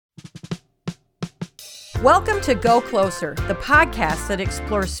Welcome to Go Closer, the podcast that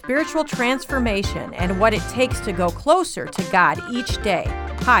explores spiritual transformation and what it takes to go closer to God each day.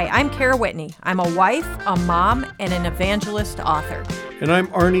 Hi, I'm Kara Whitney. I'm a wife, a mom, and an evangelist author. And I'm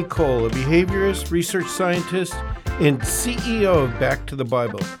Arnie Cole, a behaviorist, research scientist, and CEO of Back to the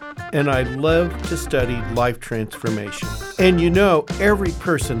Bible. And I love to study life transformation. And you know, every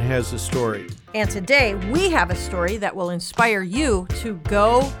person has a story. And today we have a story that will inspire you to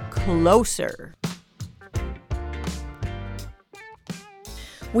go closer.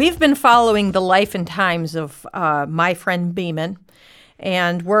 We've been following the life and times of my friend Beeman,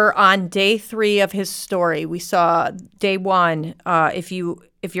 and we're on day 3 of his story. We saw day 1. If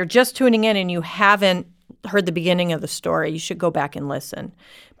you're just tuning in and you haven't heard the beginning of the story, you should go back and listen.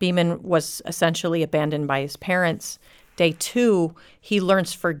 Beeman was essentially abandoned by his parents. Day 2, he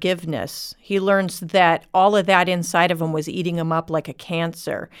learns forgiveness. He learns that all of that inside of him was eating him up like a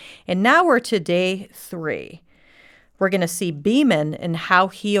cancer. And now we're to day 3. We're going to see Beeman and how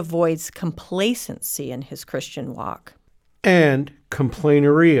he avoids complacency in his Christian walk. And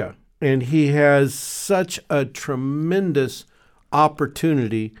complaineria. And he has such a tremendous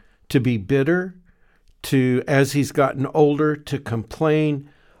opportunity to be bitter, to, as he's gotten older, to complain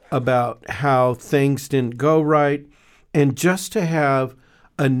about how things didn't go right, and just to have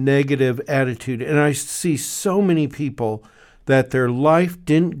a negative attitude. And I see so many people that their life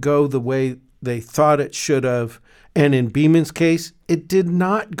didn't go the way they thought it should have. And in Beeman's case, it did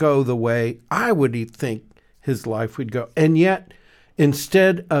not go the way I would think his life would go. And yet,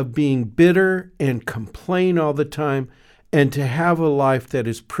 instead of being bitter and complain all the time, and to have a life that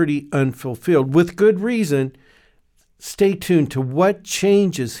is pretty unfulfilled, with good reason, stay tuned to what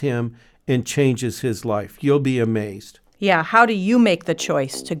changes him and changes his life. You'll be amazed. Yeah, how do you make the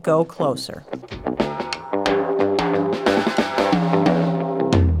choice to go closer?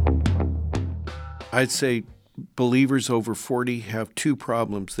 I'd say believers over 40 have 2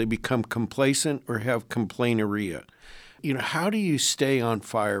 problems. They become complacent or have complaineria. You know, how do you stay on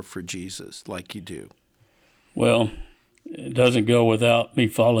fire for Jesus like you do? Well, it doesn't go without me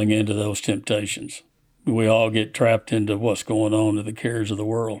falling into those temptations. We all get trapped into what's going on in the cares of the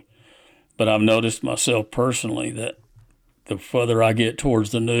world. But I've noticed myself personally that the further I get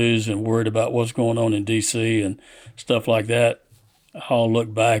towards the news and worried about what's going on in D.C. and stuff like that, I'll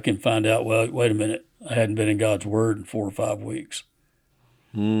look back and find out, well, wait a minute, I hadn't been in God's Word in 4 or 5 weeks.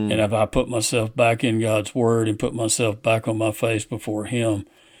 And if I put myself back in God's Word and put myself back on my face before Him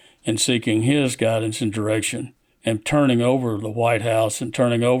and seeking His guidance and direction and turning over the White House and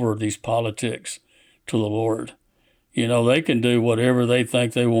turning over these politics to the Lord, you know, they can do whatever they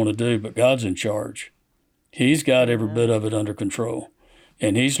think they want to do, but God's in charge. He's got every bit of it under control.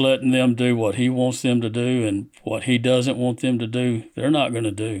 And He's letting them do what He wants them to do, and what He doesn't want them to do, they're not going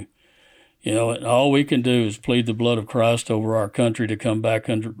to do. You know, and all we can do is plead the blood of Christ over our country to come back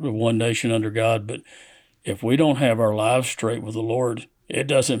under one nation under God. But if we don't have our lives straight with the Lord, it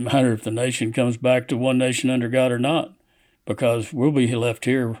doesn't matter if the nation comes back to one nation under God or not, because we'll be left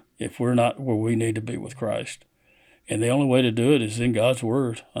here if we're not where we need to be with Christ. And the only way to do it is in God's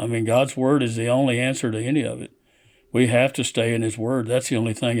Word. I mean, God's Word is the only answer to any of it. We have to stay in His Word. That's the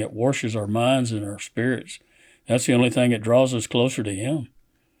only thing that washes our minds and our spirits. That's the only thing that draws us closer to Him.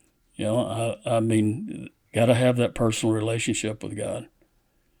 You know, I mean, got to have that personal relationship with God.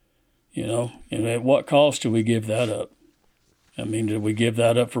 You know, and at what cost do we give that up? I mean, do we give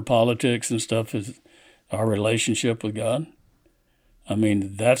that up for politics and stuff? Is our relationship with God? I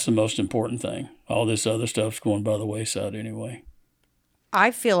mean, that's the most important thing. All this other stuff's going by the wayside anyway.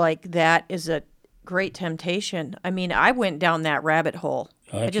 I feel like that is a great temptation. I mean, I went down that rabbit hole.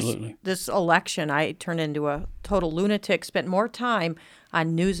 Absolutely. This election, I turned into a total lunatic, spent more time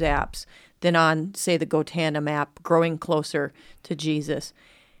on news apps than on, say, the GoTandem app, growing closer to Jesus.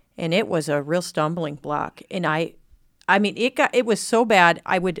 And it was a real stumbling block. And I mean, it was so bad,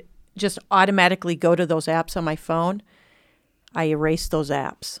 I would just automatically go to those apps on my phone. I erased those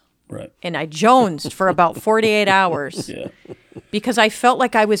apps. Right. And I jonesed for about 48 hours Yeah. because I felt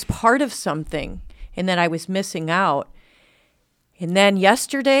like I was part of something and that I was missing out. And then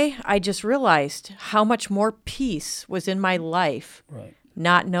yesterday, I just realized how much more peace was in my life, Right.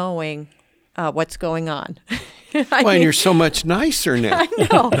 not knowing what's going on. And you're so much nicer now. I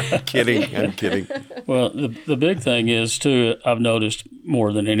know. I'm kidding. Well, the big thing is, too, I've noticed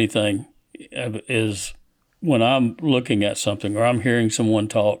more than anything, is when I'm looking at something or I'm hearing someone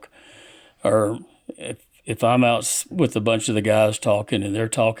talk, or if I'm out with a bunch of the guys talking and they're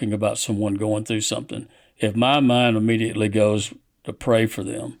talking about someone going through something, if my mind immediately goes to pray for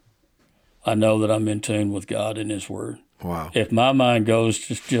them, I know that I'm in tune with God and His Word. Wow. If my mind goes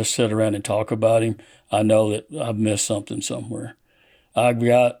to just sit around and talk about him, I know that I've missed something somewhere. I've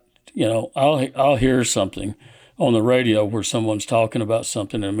got, I'll hear something on the radio where someone's talking about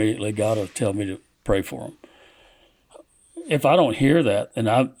something, and immediately God will tell me to pray for them. If I don't hear that, then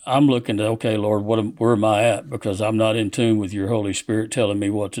I'm looking to, okay, Lord, where am I at? Because I'm not in tune with your Holy Spirit telling me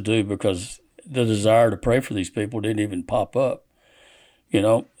what to do, because the desire to pray for these people didn't even pop up.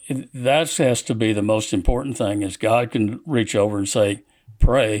 That has to be the most important thing, is God can reach over and say,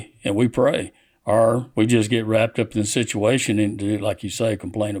 pray, and we pray. Or we just get wrapped up in the situation and do, like you say,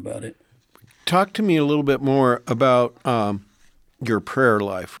 complain about it. Talk to me a little bit more about your prayer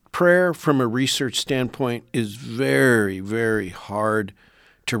life. Prayer, from a research standpoint, is very, very hard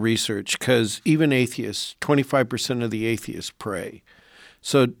to research, because even atheists, 25% of the atheists pray.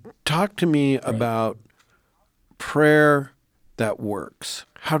 So talk to me about prayer that works.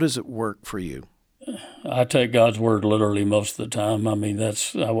 How does it work for you? I take God's word literally most of the time. I mean,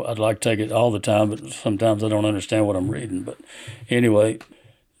 I'd like to take it all the time, but sometimes I don't understand what I'm reading. But anyway,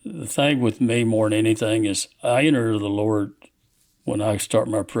 the thing with me more than anything is I enter the Lord when I start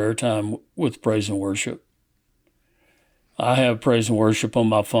my prayer time with praise and worship. I have praise and worship on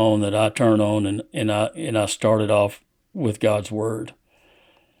my phone that I turn on, and I start it off with God's word.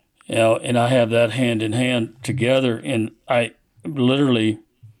 And I have that hand in hand together, and I literally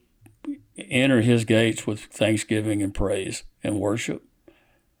enter his gates with thanksgiving and praise and worship.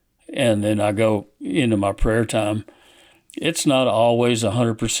 And then I go into my prayer time. It's not always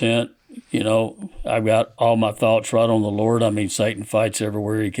 100%. I've got all my thoughts right on the Lord. I mean, Satan fights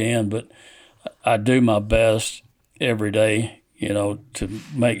everywhere he can, but I do my best every day, to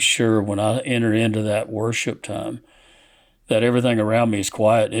make sure when I enter into that worship time that everything around me is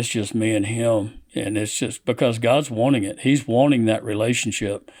quiet. It's just me and him. And it's just because God's wanting it. He's wanting that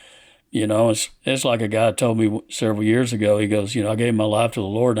relationship. It's like a guy told me several years ago. He goes, I gave my life to the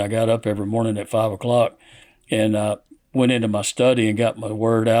Lord, and I got up every morning at 5 o'clock and went into my study and got my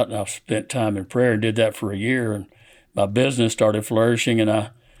word out, and I've spent time in prayer and did that for a year. And my business started flourishing, and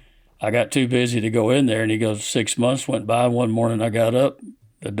I got too busy to go in there. And he goes, 6 months went by. One morning I got up,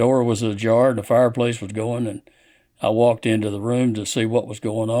 the door was ajar, and the fireplace was going, and I walked into the room to see what was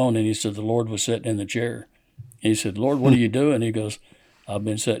going on, and he said the Lord was sitting in the chair. He said, Lord, what are you doing? He goes, I've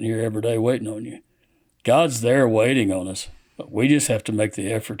been sitting here every day waiting on you. God's there waiting on us, but we just have to make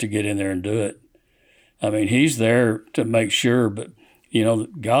the effort to get in there and do it. I mean, he's there to make sure, but,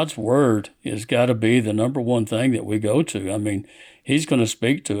 God's word has got to be the number one thing that we go to. I mean, he's going to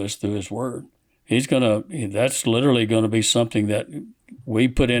speak to us through his word. That's literally going to be something that we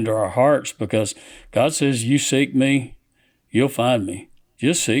put into our hearts, because God says, you seek me, you'll find me.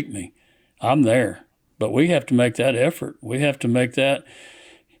 Just seek me. I'm there. But we have to make that effort. We have to make that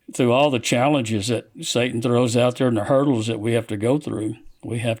through all the challenges that Satan throws out there and the hurdles that we have to go through.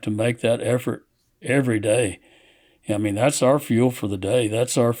 We have to make that effort every day. I mean, that's our fuel for the day.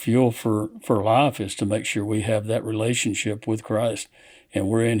 That's our fuel for life, is to make sure we have that relationship with Christ, and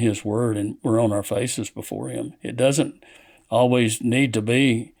we're in his word, and we're on our faces before him. It doesn't always need to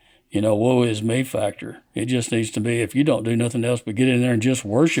be, woe is me factor. It just needs to be, if you don't do nothing else but get in there and just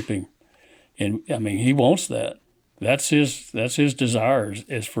worship him. And I mean, he wants that. That's his desire,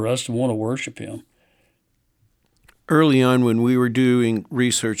 is for us to want to worship him. Early on, when we were doing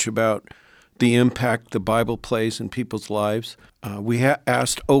research about the impact the Bible plays in people's lives, we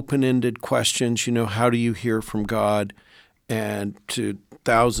asked open-ended questions. How do you hear from God? And to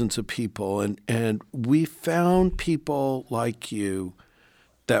thousands of people. And we found people like you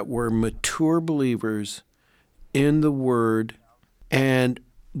that were mature believers in the Word. And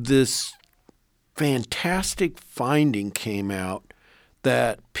this fantastic finding came out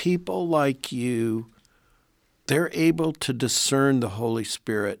that people like you, they're able to discern the Holy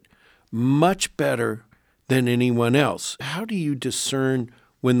Spirit much better than anyone else. How do you discern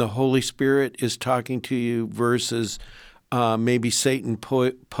when the Holy Spirit is talking to you versus maybe Satan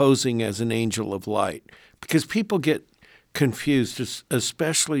posing as an angel of light? Because people get confused,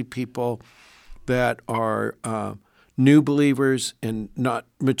 especially people that are new believers and not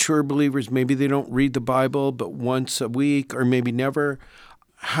mature believers. Maybe they don't read the Bible but once a week, or maybe never.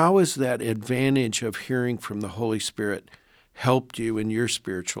 How has that advantage of hearing from the Holy Spirit helped you in your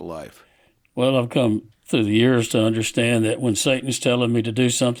spiritual life? Well, I've come through the years to understand that when Satan's telling me to do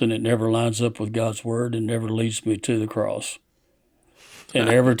something, it never lines up with God's word and never leads me to the cross. And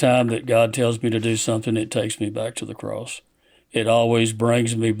every time that God tells me to do something, it takes me back to the cross. It always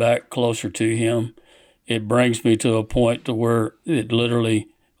brings me back closer to him. It brings me to a point to where it literally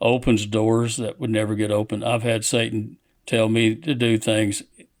opens doors that would never get opened. I've had Satan tell me to do things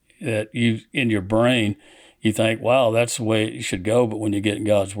that in your brain, you think, wow, that's the way it should go. But when you get in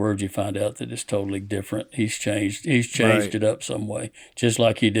God's Word, you find out that it's totally different. He's changed Right. it up some way, just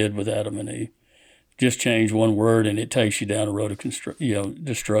like he did with Adam and Eve. Just change one word and it takes you down a road of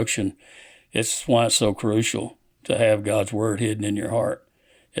destruction. It's why it's so crucial to have God's Word hidden in your heart.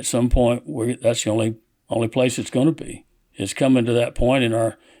 At some point, that's the only place it's going to be. It's coming to that point in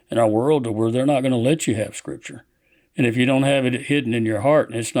our world to where they're not going to let you have Scripture. And if you don't have it hidden in your heart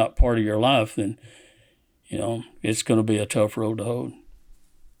and it's not part of your life, then it's going to be a tough road to hoe.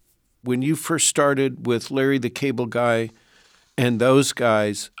 When you first started with Larry the Cable Guy and those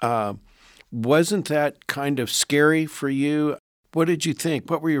guys, wasn't that kind of scary for you? What did you think?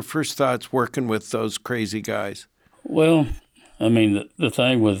 What were your first thoughts working with those crazy guys? Well, I mean, the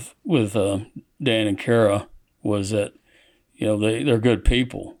thing with Dan and Kara was that, they're good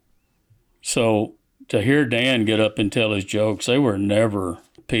people. So to hear Dan get up and tell his jokes, they were never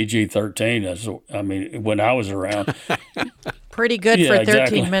PG-13. When I was around. Pretty good for 13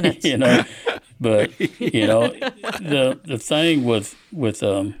 exactly. minutes. But, the thing with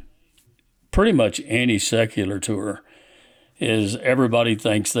pretty much any secular tour is everybody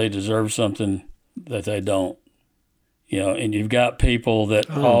thinks they deserve something that they don't. And you've got people that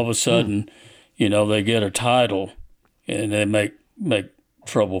all of a sudden, they get a title and they make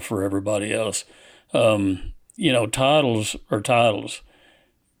trouble for everybody else. Titles are titles.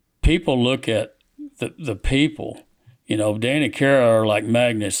 People look at the people. Dan and Kara are like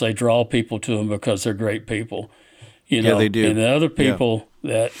magnets. They draw people to them because they're great people. Yeah, they do. And the other people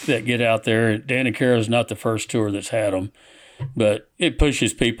that get out there, Dan and Kara is not the first tour that's had them, but it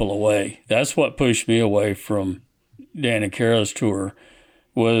pushes people away. That's what pushed me away from Dan and Kara's tour,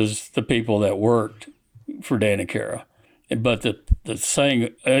 was the people that worked for Dan and Kara. But the thing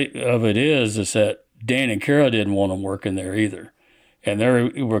of it is that Dan and Kara didn't want them working there either. And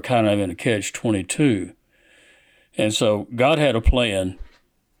they were kind of in a catch-22. And so God had a plan.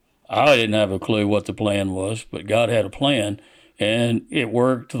 I didn't have a clue what the plan was, but God had a plan, and it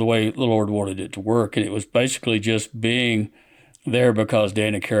worked the way the Lord wanted it to work. And it was basically just being there because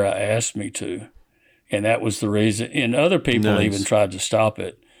Dan and Kara asked me to. And that was the reason. And other people even tried to stop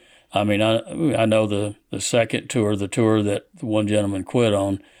it. I mean, I know the second tour, the tour that the one gentleman quit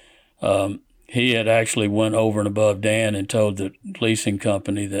on, he had actually went over and above Dan and told the leasing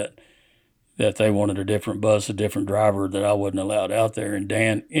company that they wanted a different bus, a different driver, that I wasn't allowed out there. And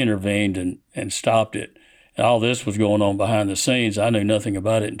Dan intervened and stopped it. And all this was going on behind the scenes. I knew nothing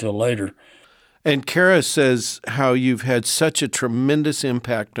about it until later. And Kara says how you've had such a tremendous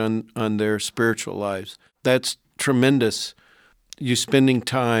impact on their spiritual lives. That's tremendous. You spending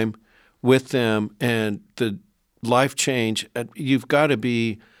time with them and the life change. You've got to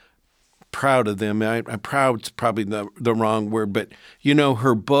be proud of them. Proud's probably the wrong word, but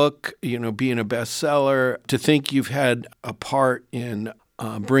her book, being a bestseller, to think you've had a part in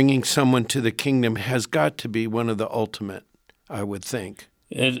bringing someone to the kingdom has got to be one of the ultimate, I would think.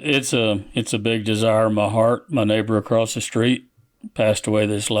 It's a big desire in my heart. My neighbor across the street passed away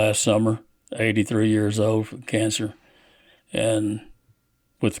this last summer, 83 years old, from cancer. And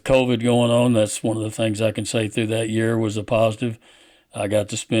with COVID going on, that's one of the things I can say through that year was a positive. I got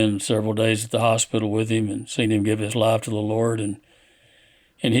to spend several days at the hospital with him and seen him give his life to the Lord. And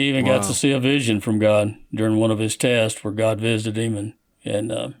he even got to see a vision from God during one of his tests where God visited him.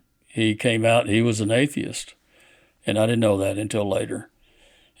 And he came out, he was an atheist. And I didn't know that until later.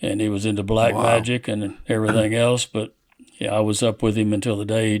 And he was into black magic and everything else. But I was up with him until the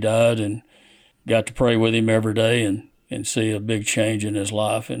day he died and got to pray with him every day and see a big change in his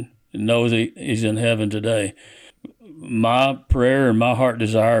life and know that he's in heaven today. My prayer and my heart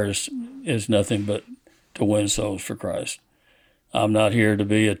desire is nothing but to win souls for Christ. I'm not here to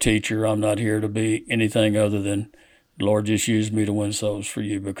be a teacher. I'm not here to be anything other than, Lord, just use me to win souls for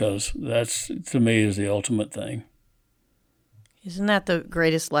you, because that's, to me, is the ultimate thing. Isn't that the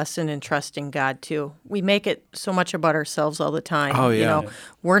greatest lesson in trusting God, too? We make it so much about ourselves all the time. Oh, yeah.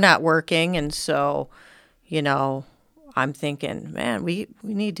 We're not working, and so, I'm thinking, man, we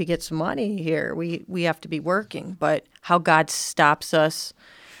need to get some money here. We have to be working. But how God stops us.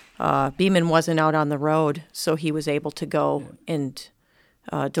 Beeman wasn't out on the road, so he was able to go and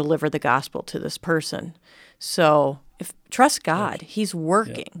deliver the gospel to this person. So trust God. He's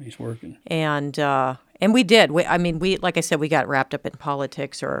working. Yeah, he's working. And we did. We like I said, we got wrapped up in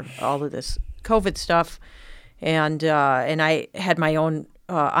politics or all of this COVID stuff, and I had my own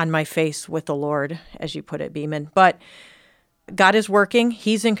on my face with the Lord, as you put it, Beeman. But God is working.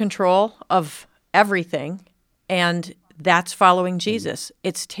 He's in control of everything, and that's following Jesus.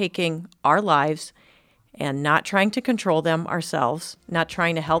 It's taking our lives and not trying to control them ourselves, not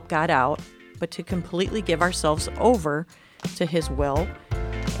trying to help God out, but to completely give ourselves over to His will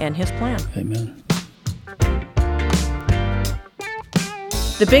and His plan. Amen.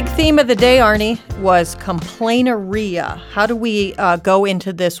 The big theme of the day, Arnie, was complaineria. How do we go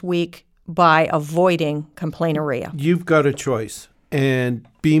into this week by avoiding complaineria? You've got a choice, and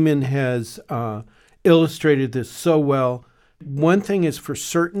Beeman has illustrated this so well. One thing is for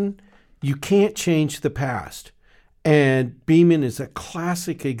certain, you can't change the past. And Beeman is a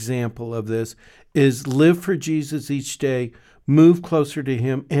classic example of this, is live for Jesus each day, move closer to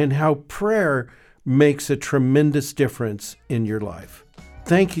Him, and how prayer makes a tremendous difference in your life.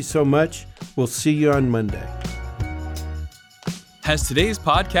 Thank you so much. We'll see you on Monday. Has today's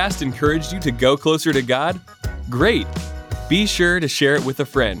podcast encouraged you to go closer to God? Great! Be sure to share it with a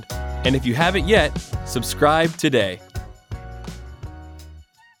friend. And if you haven't yet, subscribe today.